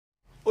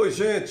Oi,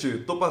 gente,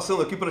 tô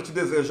passando aqui para te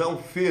desejar um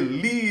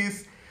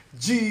feliz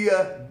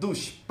Dia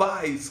dos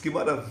Pais. Que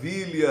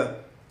maravilha!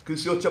 Que o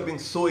Senhor te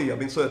abençoe,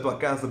 abençoe a tua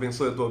casa,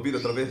 abençoe a tua vida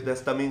através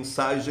desta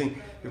mensagem.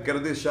 Eu quero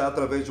deixar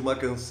através de uma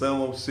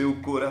canção ao seu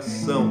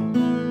coração.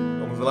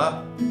 Vamos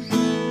lá?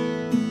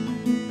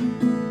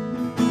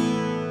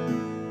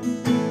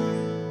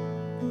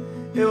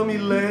 Eu me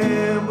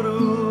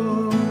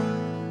lembro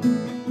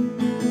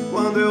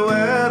quando eu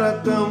era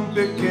tão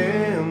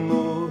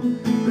pequeno,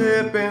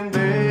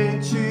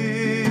 dependente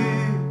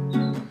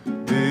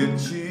de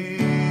ti.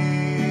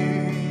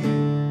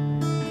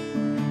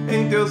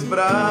 Em teus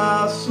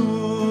braços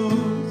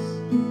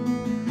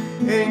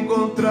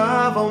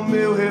encontrava o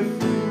meu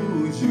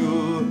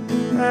refúgio,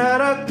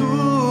 era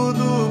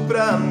tudo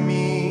pra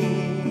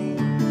mim.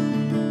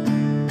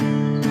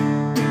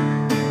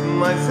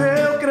 Mas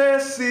eu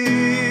cresci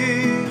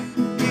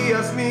e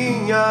as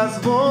minhas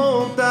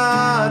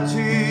vontades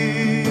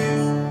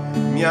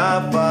me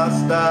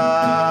afastaram.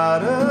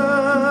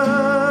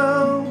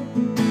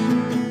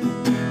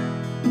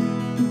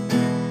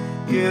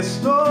 E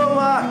estou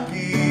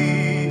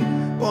aqui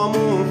como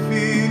um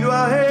filho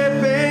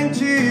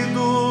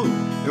arrependido.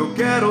 Eu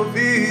quero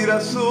ouvir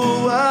a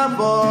sua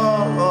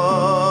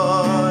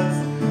voz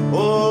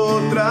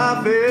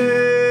outra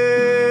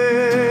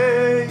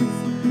vez,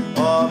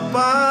 ó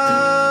Pai.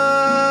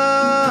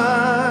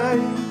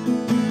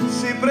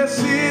 Se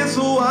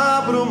preciso,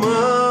 abro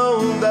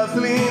mão das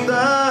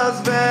lindas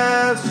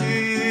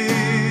vestes,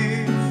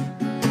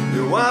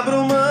 eu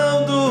abro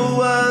mão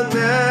do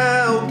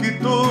anel que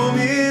tu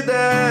me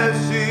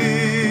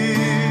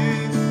deste,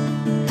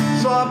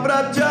 só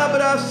pra te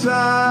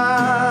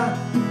abraçar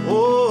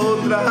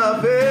outra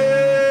vez,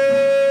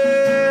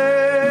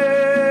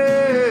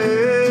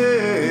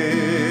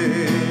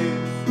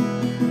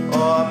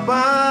 ó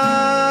Pai.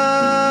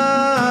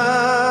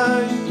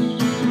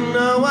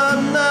 Não há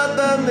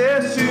nada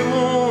neste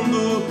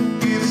mundo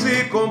que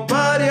se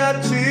compare a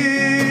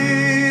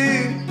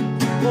ti.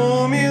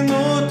 Um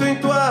minuto em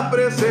tua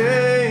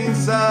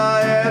presença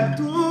é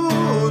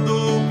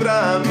tudo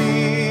pra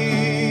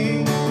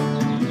mim.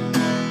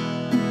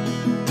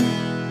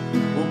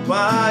 O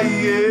Pai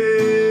e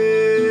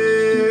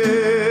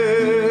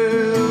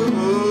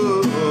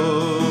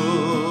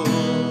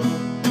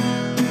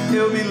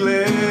eu me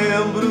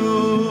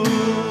lembro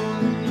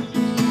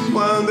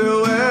quando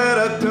eu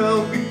era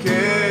tão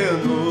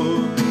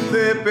pequeno,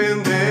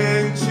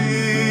 dependente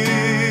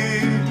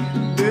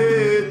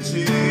de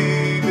ti,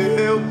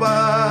 meu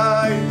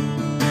Pai.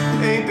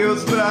 Em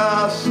teus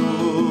braços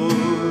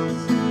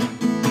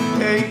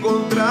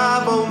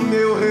encontrava o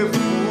meu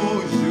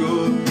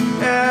refúgio,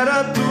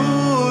 era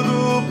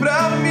tudo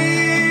pra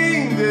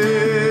mim,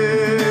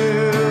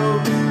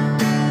 Deus.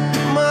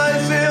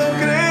 Mas eu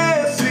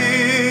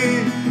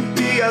cresci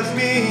e as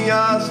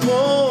minhas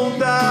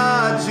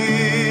vontades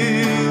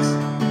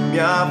me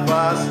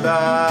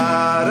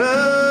afastaram.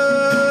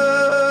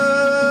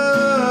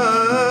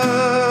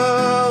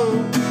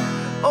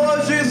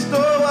 Hoje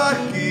estou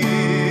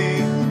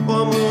aqui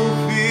como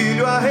um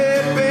filho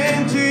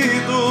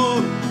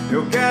arrependido.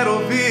 Eu quero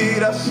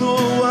ouvir a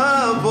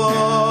sua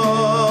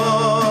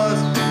voz,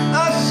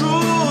 a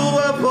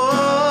sua voz,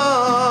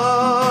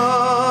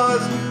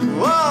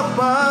 ó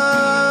Pai.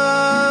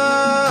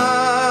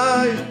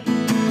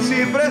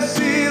 Se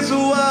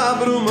preciso,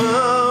 abro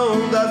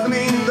mão das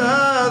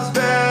lindas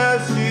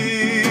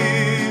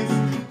vestes,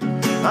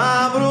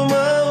 abro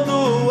mão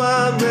do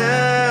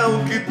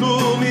anel que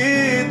tu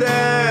me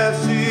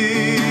destes,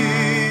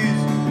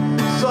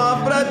 só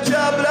pra te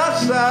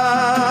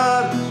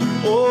abraçar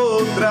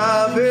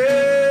outra vez,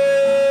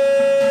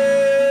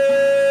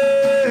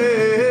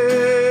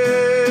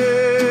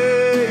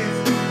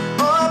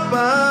 ó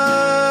Pai.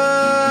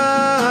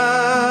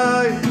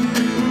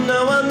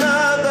 Não há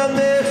nada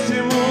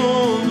neste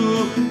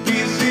mundo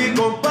que se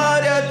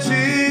compare a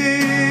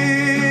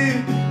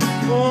ti.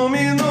 Um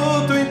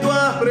minuto em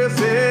tua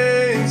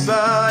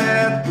presença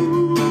é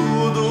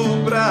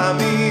tudo pra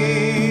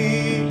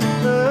mim.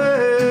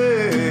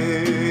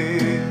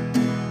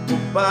 O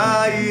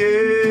Pai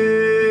e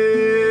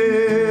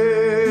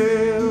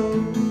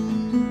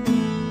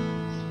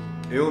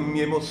eu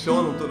me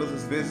emociono todas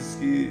as vezes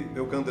que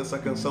eu canto essa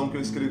canção que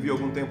eu escrevi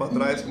algum tempo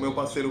atrás com meu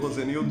parceiro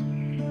Rosenildo,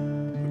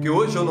 porque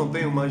hoje eu não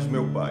tenho mais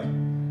meu pai.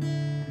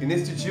 E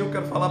neste dia eu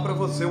quero falar para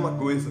você uma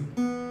coisa.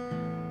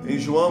 Em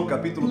João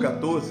capítulo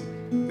 14,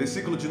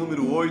 versículo de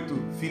número 8,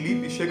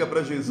 Felipe chega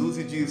para Jesus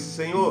e diz: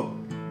 Senhor,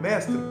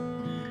 mestre,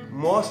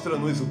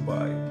 mostra-nos o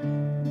Pai.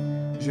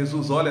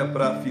 Jesus olha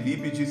para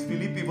Felipe e diz: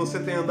 Felipe, você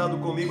tem andado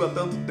comigo há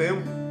tanto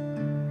tempo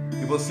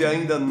e você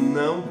ainda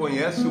não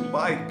conhece o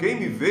Pai. Quem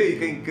me vê e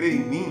quem crê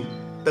em mim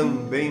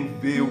também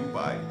vê o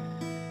Pai.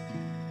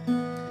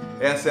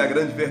 Essa é a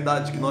grande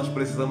verdade que nós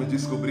precisamos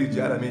descobrir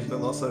diariamente na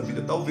nossa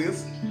vida.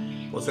 Talvez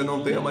você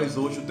não tenha mais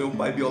hoje o teu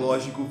pai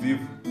biológico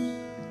vivo,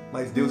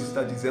 mas Deus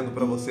está dizendo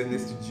para você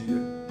neste dia: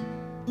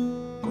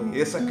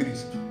 conheça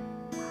Cristo,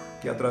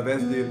 que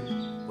através dele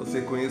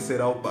você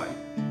conhecerá o Pai.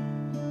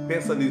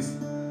 Pensa nisso.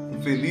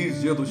 Um feliz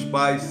Dia dos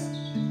Pais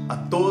A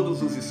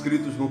todos os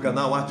inscritos no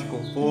canal Arte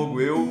com Fogo,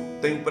 eu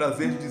tenho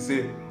prazer de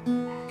dizer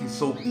que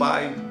sou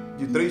pai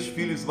de 3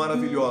 filhos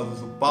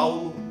maravilhosos, o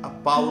Paulo, a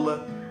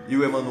Paula e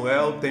o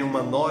Emanuel. Tenho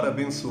uma nora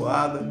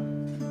abençoada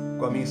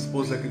com a minha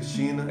esposa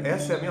Cristina.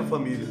 Essa é a minha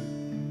família.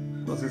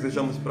 Nós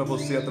desejamos para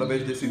você,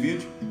 através desse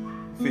vídeo,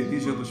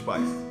 Feliz Dia dos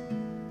Pais.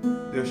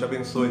 Deus te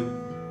abençoe.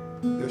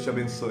 Deus te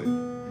abençoe.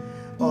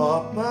 Ó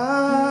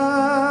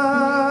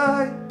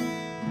Pai,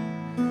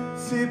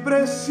 se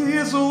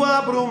preciso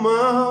abro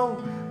mão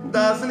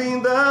das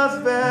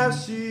lindas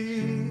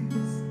vestes,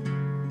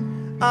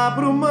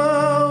 abro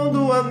mão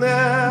do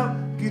anel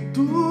que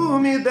tu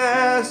me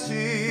destes,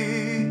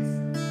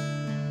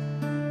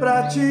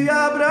 pra te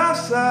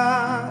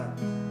abraçar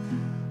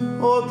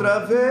outra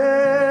vez.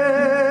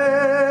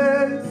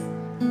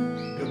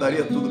 Eu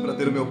daria tudo para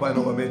ter o meu pai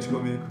novamente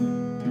comigo.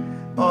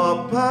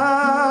 Ó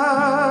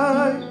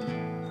Pai,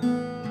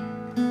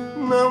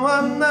 não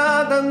há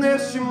nada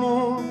neste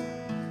mundo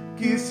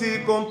que se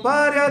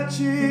compare a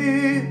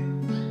ti.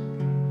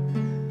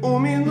 Um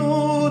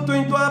minuto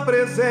em tua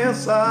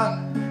presença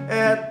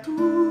é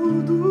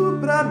tudo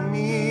pra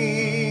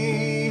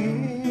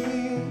mim.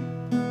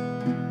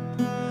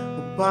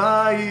 O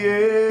Pai e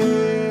eu.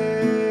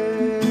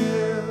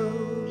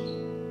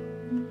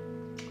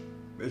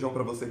 Beijão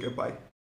pra você que é pai.